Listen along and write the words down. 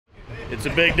It's a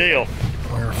big deal.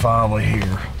 We're finally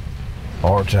here.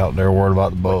 Art's out there worried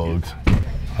about the bugs.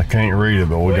 I can't read it,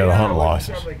 but we got a hunting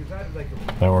license.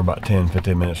 Now we're about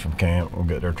 10-15 minutes from camp. We'll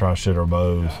get there, try to shoot our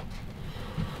bows.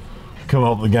 Come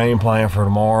up with a game plan for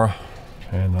tomorrow.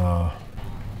 And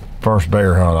first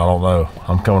bear hunt, I don't know.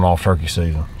 I'm coming off turkey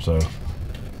season, so.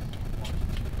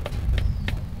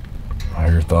 I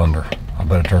hear thunder. I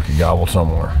bet a turkey gobbled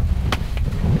somewhere.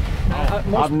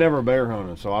 I've never bear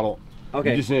hunted, so I don't.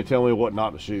 Okay. You just need to tell me what not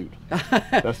to shoot.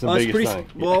 That's the biggest thing.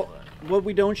 Well, what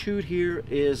we don't shoot here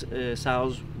is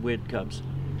sows with cubs.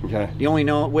 Okay. The only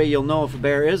way you'll know if a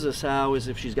bear is a sow is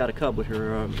if she's got a cub with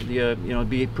her. You know, it'd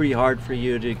be pretty hard for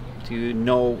you to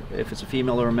know if it's a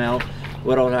female or a male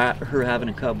without her having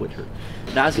a cub with her.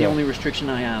 That's the only restriction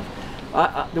I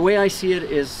have. The way I see it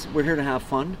is we're here to have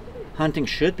fun. Hunting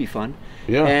should be fun.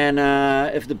 Yeah. And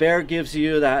if the bear gives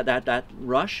you that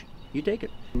rush, you take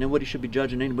it. Nobody should be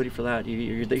judging anybody for that.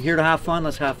 You're here to have fun.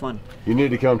 Let's have fun. You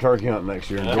need to come turkey hunting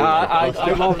next year. I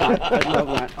love that. I love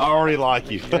that. I already like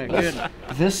you. Yeah, good.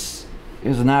 This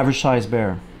is an average sized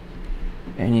bear,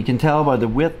 and you can tell by the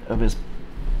width of his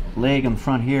leg in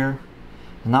front here.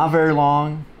 Not very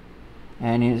long,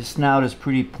 and his snout is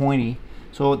pretty pointy.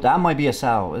 So that might be a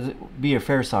sow. Be a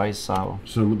fair sized sow.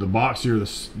 So the boxier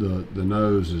the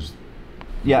nose is,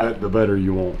 yeah, the better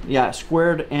you want. Yeah,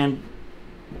 squared and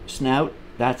snout.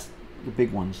 That's the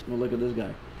big ones. Well, look at this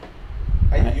guy.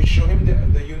 You show him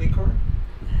the unicorn?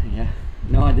 Yeah.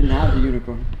 No, I didn't have the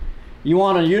unicorn. You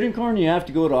want a unicorn? You have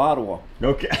to go to Ottawa.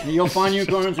 Okay. You'll find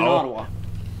unicorns in Ottawa.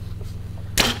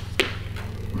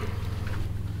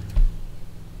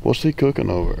 What's he cooking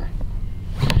over?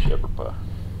 Shepherd pie.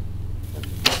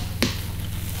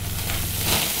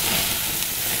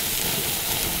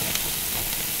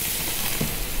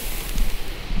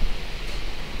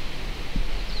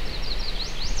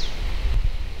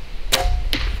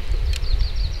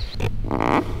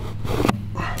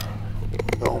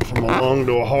 From a lung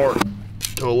to a heart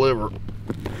to a liver.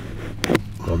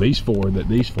 Well, these four are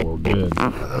good.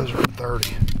 Those are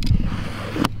 30.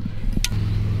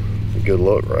 Good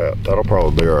luck wrap. That'll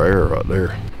probably be our air right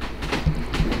there.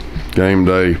 Game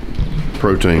day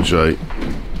protein shake.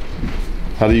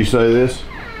 How do you say this?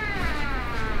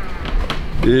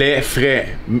 Lait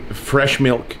frais, fresh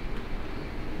milk.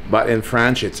 But in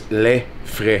French, it's lait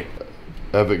frais.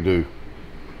 Avec du.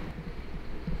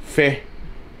 Fait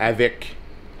avec.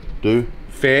 Du.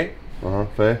 Fait.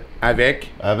 Fait. Avec.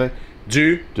 Avec.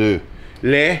 Du. Du.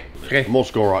 Lait frais. I'm gonna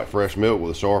score right fresh milk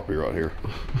with a Sharpie right here.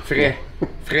 Frais.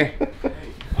 Frais.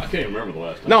 I can't remember the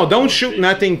last time. No, don't shoot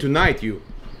nothing tonight, you.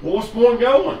 Well, what's the point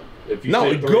going?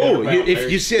 No, go.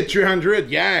 If you said 300,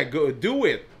 yeah, go, do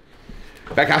it.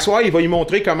 Fait qu'à soir, il va lui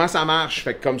montrer comment ça marche.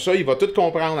 Fait que comme ça, il va tout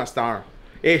comprendre à cette heure.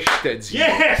 Et je te dis.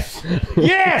 Yes!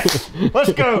 Yes!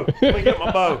 Let's go! Let me get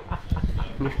my bow.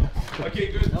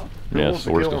 Okay, good. Who wants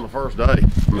to kill on the first day?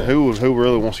 I mean, who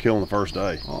really wants to kill on the first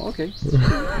day? Oh, okay.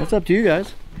 That's up to you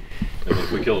guys. And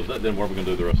if we kill it, then what are we going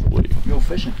to do the rest of the week? Go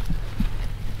fishing.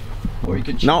 Or you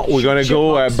could No, we're gonna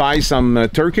go buy some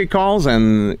turkey calls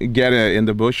and get in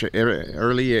the bush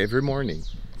early every morning.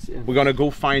 We're gonna go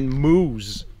find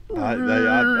moose. I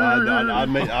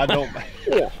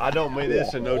don't mean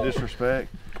this in no disrespect,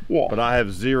 but I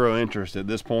have zero interest at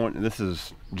this point. This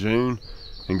is June,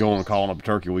 in going and calling up a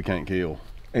turkey we can't kill.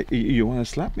 You want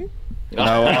to slap me?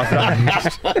 No,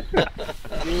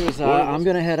 I'm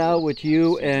gonna head out with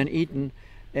you and Eaton,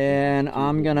 and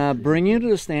I'm gonna bring you to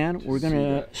the stand. We're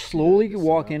gonna slowly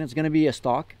walk in. It's gonna be a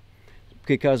stalk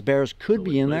because bears could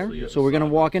be in there, so we're gonna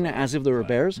walk in as if there were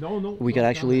bears. We could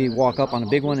actually walk up on a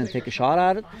big one and take a shot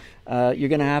at it. You're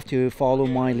gonna have to follow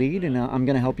my lead, and I'm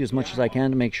gonna help you as much as I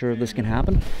can to make sure this can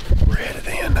happen. We're headed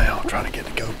in now. I'm trying to get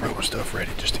the GoPro and stuff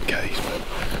ready just in case, but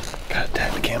got to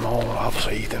tap the cam on.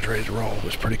 Obviously Ethan's ready to roll.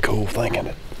 It's pretty cool thinking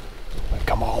that we've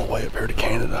come all the way up here to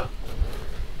Canada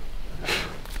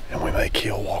and we may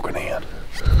kill walking in.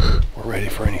 We're ready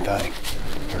for anything.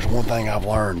 There's one thing I've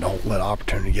learned: don't let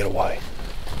opportunity get away.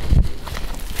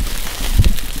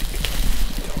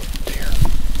 Deer.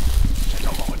 There's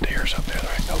no more deers up there.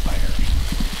 There ain't no bears.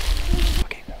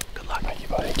 Okay, good luck. Thank you,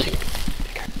 buddy. Okay.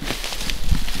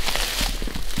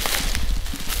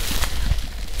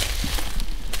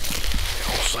 The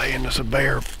old saying, there's a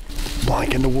bear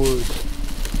blank in the woods.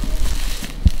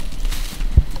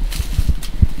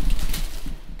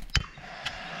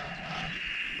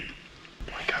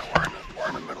 We're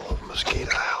in the middle of a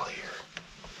mosquito alley here.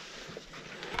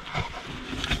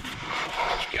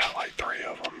 We got like 3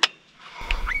 of them.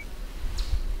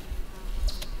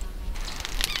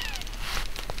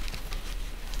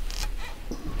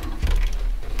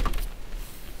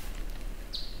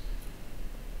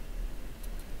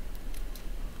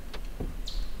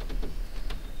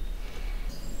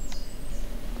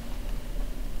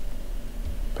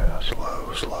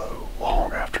 slow.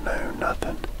 Long afternoon,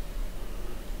 nothing.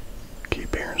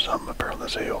 Keep hearing something up here on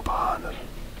this hill behind us,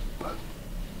 but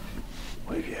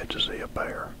we've yet to see a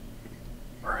bear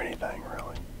or anything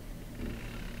really.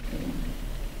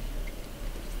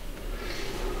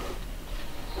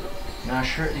 Not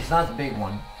sure, he's not the big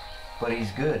one, but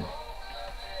he's good.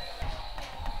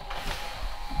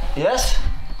 Yes?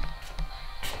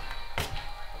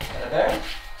 Got a bear?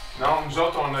 No, nous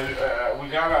autres, we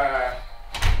got a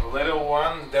little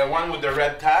one, the one with the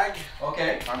red tag.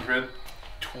 Okay.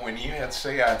 120, I'd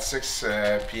say, at 6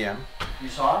 p.m. You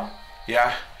saw him?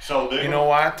 Yeah. So You know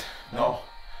what? No.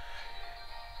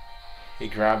 He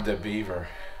grabbed the beaver,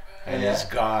 and Yeah. he's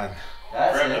gone.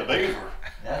 That's grab it. the beaver.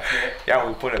 That's it. Yeah,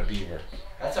 we put a beaver.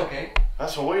 That's okay.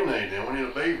 That's what we need then. We need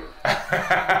a beaver.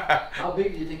 How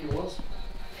big do you think it was?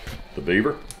 The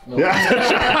beaver? No.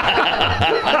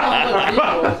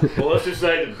 Well, let's just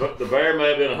say the bear may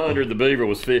have been 100, the beaver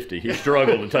was 50. He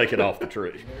struggled to take it off the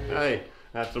tree. Hey,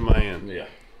 that's a man. Yeah.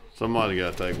 Somebody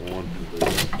got to take one.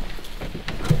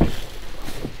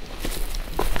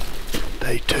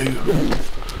 Day 2.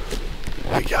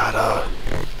 We got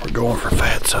we're going for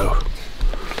Fatso.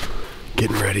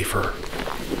 Getting ready for,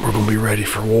 we're gonna be ready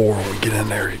for war when we get in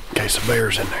there in case the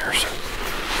bear's in there. So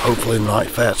hopefully tonight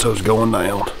Fatso's going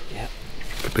down. Yeah.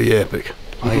 Could be epic.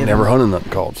 I ain't never hunted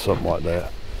nothing called something like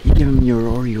that. You give him your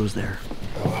Oreos there.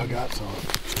 Oh, I got some.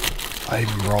 I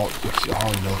even brought,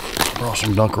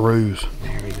 some Dunkaroos.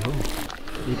 There we go.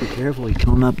 You be careful, you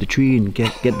climb up the tree and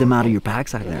get them out of your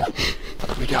backside there.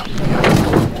 We got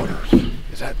waters.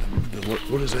 Is that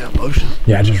what is that, lotion?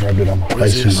 Yeah, I just rubbed it on my What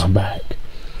is face this? and my back.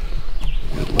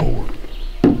 Good Lord.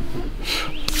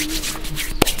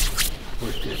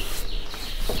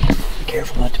 Be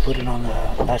careful not to put it on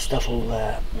that stuff will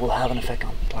have an effect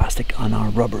on plastic, on our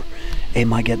rubber. It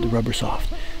might get the rubber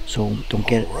soft, so don't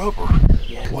get it. Rubber?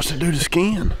 Yeah. What's it do to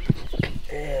skin?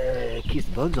 Keeps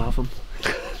the bugs off them.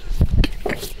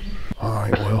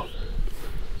 Alright, well.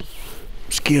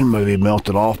 Skin may be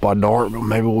melted off by dark, but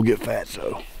maybe we'll get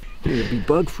Fatso. It'll be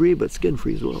bug free, but skin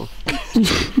free as well.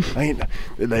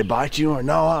 Did they bite you or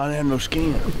no? I didn't have no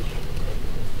skin.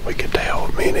 We could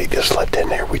tell. Me and he just slipped in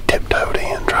there. We tiptoed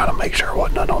in, trying to make sure it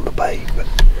wasn't nothing on the bait. But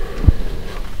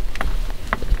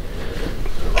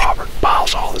Robert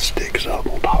piles all the sticks up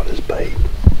on top of this bait.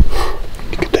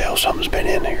 You could tell something's been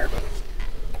in here. But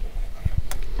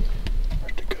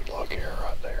there's the good luck here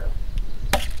right there.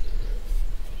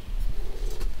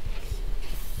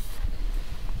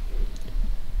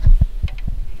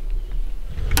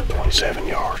 27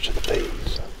 yards to the feed.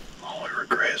 So my only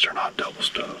regrets are not double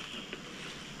stuffed.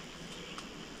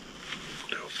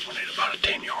 We need about a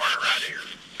 10-yarder right here.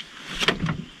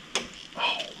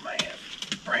 Oh man,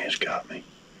 Brand's got me.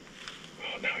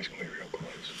 Oh, now he's gonna be real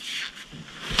close.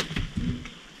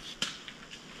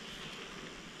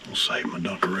 I'll save my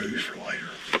Dunkaroos for later.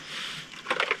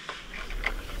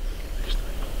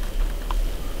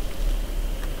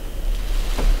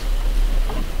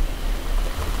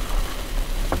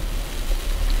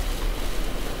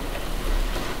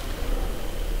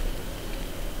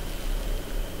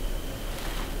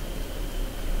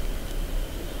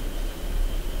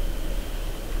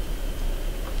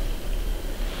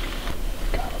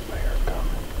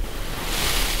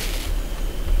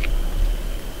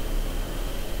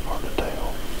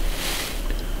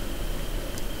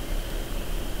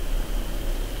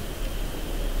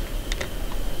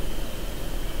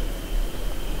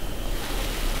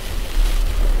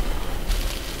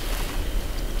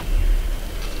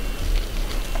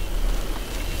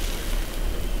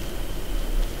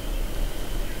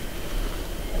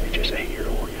 Just ate your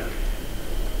Oreo.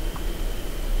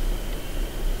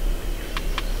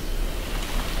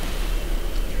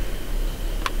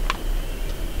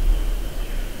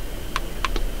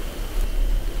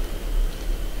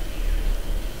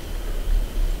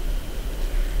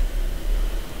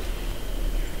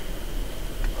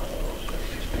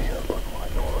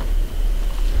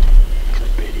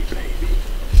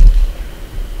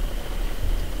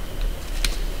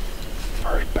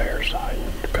 First bear sighting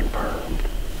confirmed.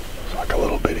 It's like a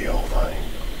little bitty old thing.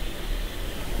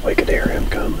 We could hear him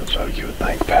coming, so you would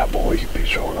think Fat Boy could be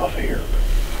showing off here.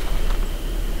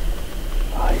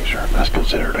 I ain't sure if that's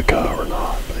considered a cub or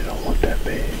not, but they don't look that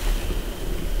big.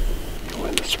 You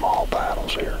win the small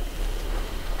battles here.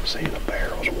 Seeing a bear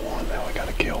was one, now we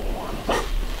gotta kill one.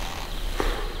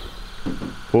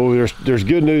 Well, there's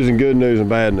good news and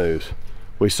bad news.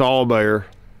 We saw a bear,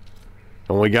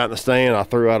 and when we got in the stand, I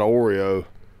threw out an Oreo,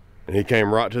 and he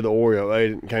came right to the Oreo,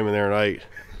 ate it, and came in there and ate.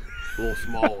 A little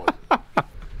small one.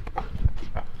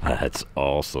 That's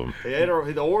awesome. He ate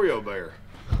the Oreo bear.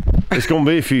 It's going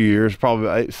to be a few years,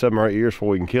 probably 7 or 8 years before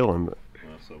we can kill him. But.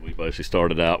 So we basically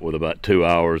started out with about 2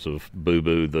 hours of Boo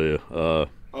Boo, the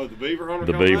beaver hunter.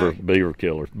 the beaver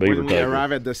killer. When we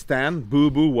arrived at the stand, Boo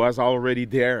Boo was already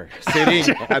there,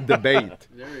 sitting at the bait.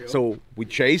 So we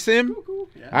chase him,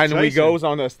 and we goes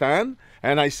on the stand,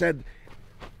 and I said,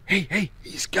 hey,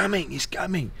 he's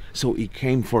coming. So he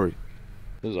came for It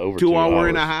was over 2 2 hours hours.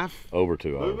 and a half. Over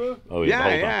 2 hours. Oh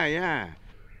yeah. Yeah.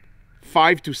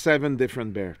 5 to 7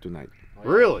 different bear tonight.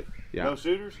 Really? Yeah. No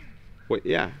shooters? Wait,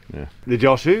 yeah. Did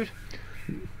y'all shoot?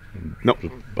 No.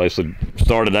 Basically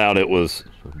started out it was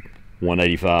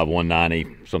 185,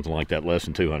 190, something like that, less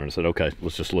than 200. I said, okay,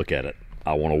 let's just look at it.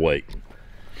 I want to wait.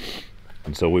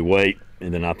 And so we wait,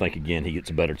 and then I think again he gets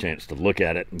a better chance to look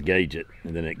at it and gauge it.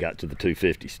 And then it got to the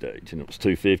 250 stage, and it was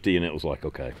 250, and it was like,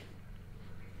 okay.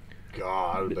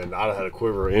 God, I'd have had a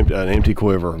quiver, an empty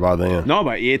quiver by then. No,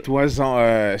 but it was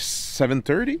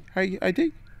 7:30, I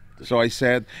think. So I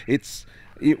said,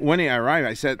 when he arrived,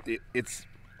 I said, it's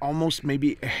almost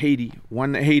maybe 80,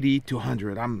 180 to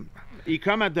 100. He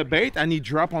come at the bait and he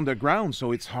drop on the ground,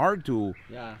 so it's hard to,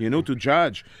 to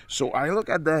judge. So I look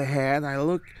at the head,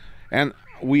 and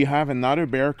we have another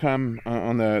bear come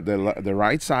on the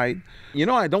right side.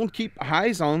 I don't keep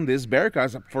eyes on this bear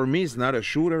because for me it's not a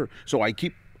shooter. So I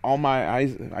keep my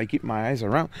eyes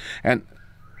around. And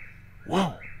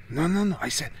whoa, no. I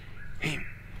said, hey,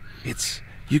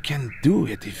 you can do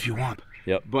it if you want.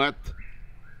 Yep. But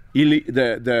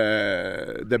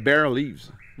the bear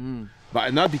leaves.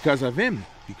 But not because of him,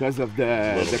 because of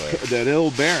the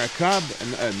little bear, a cub,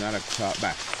 and not a cub,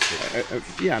 but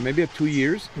maybe 2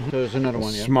 years. So there's another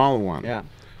one, yeah. Small one. Yeah.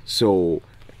 So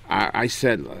I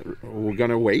said, we're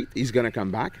gonna wait. He's gonna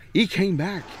come back. He came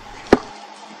back.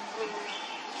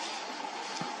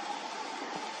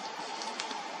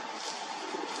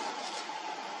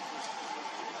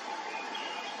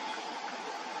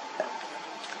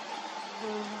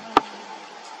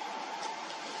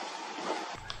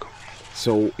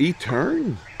 So he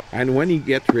turned, and when he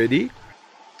get ready,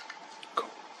 go.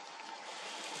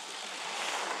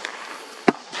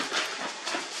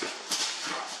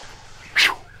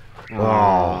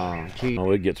 Oh,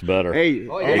 it gets better. Hey,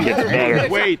 It gets better.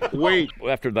 wait.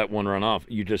 After that one run off,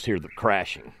 you just hear the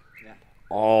crashing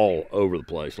all over the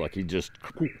place, like he just.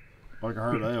 Like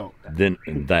I heard elk. Then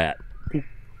and that.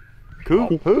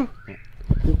 Cool. Who?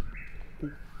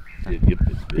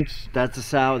 That's a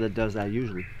sow that does that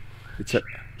usually.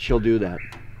 She'll do that.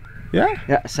 Yeah.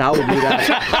 Yeah, Sal will do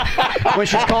that. When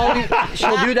she's calling,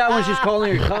 she'll do that when she's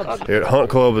calling her cubs. At Hunt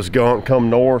Club has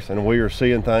come north, and we are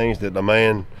seeing things that the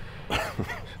man.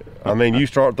 I mean, you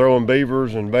start throwing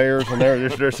beavers and bears, and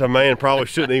there's a man probably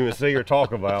shouldn't even see or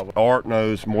talk about. Art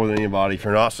knows more than anybody. If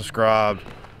you're not subscribed,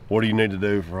 what do you need to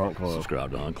do for Hunt Club? Subscribe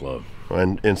to Hunt Club.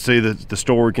 And see the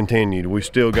story continued. We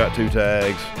still got 2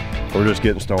 tags. We're just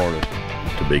getting started.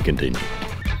 To be continued.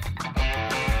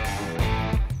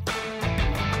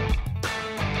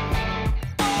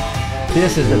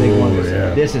 This is the big one.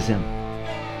 yeah. This is him.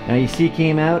 Now you see,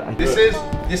 came out. This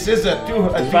is a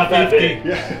 250.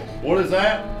 Yeah. What is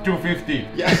that? 250.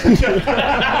 Yeah.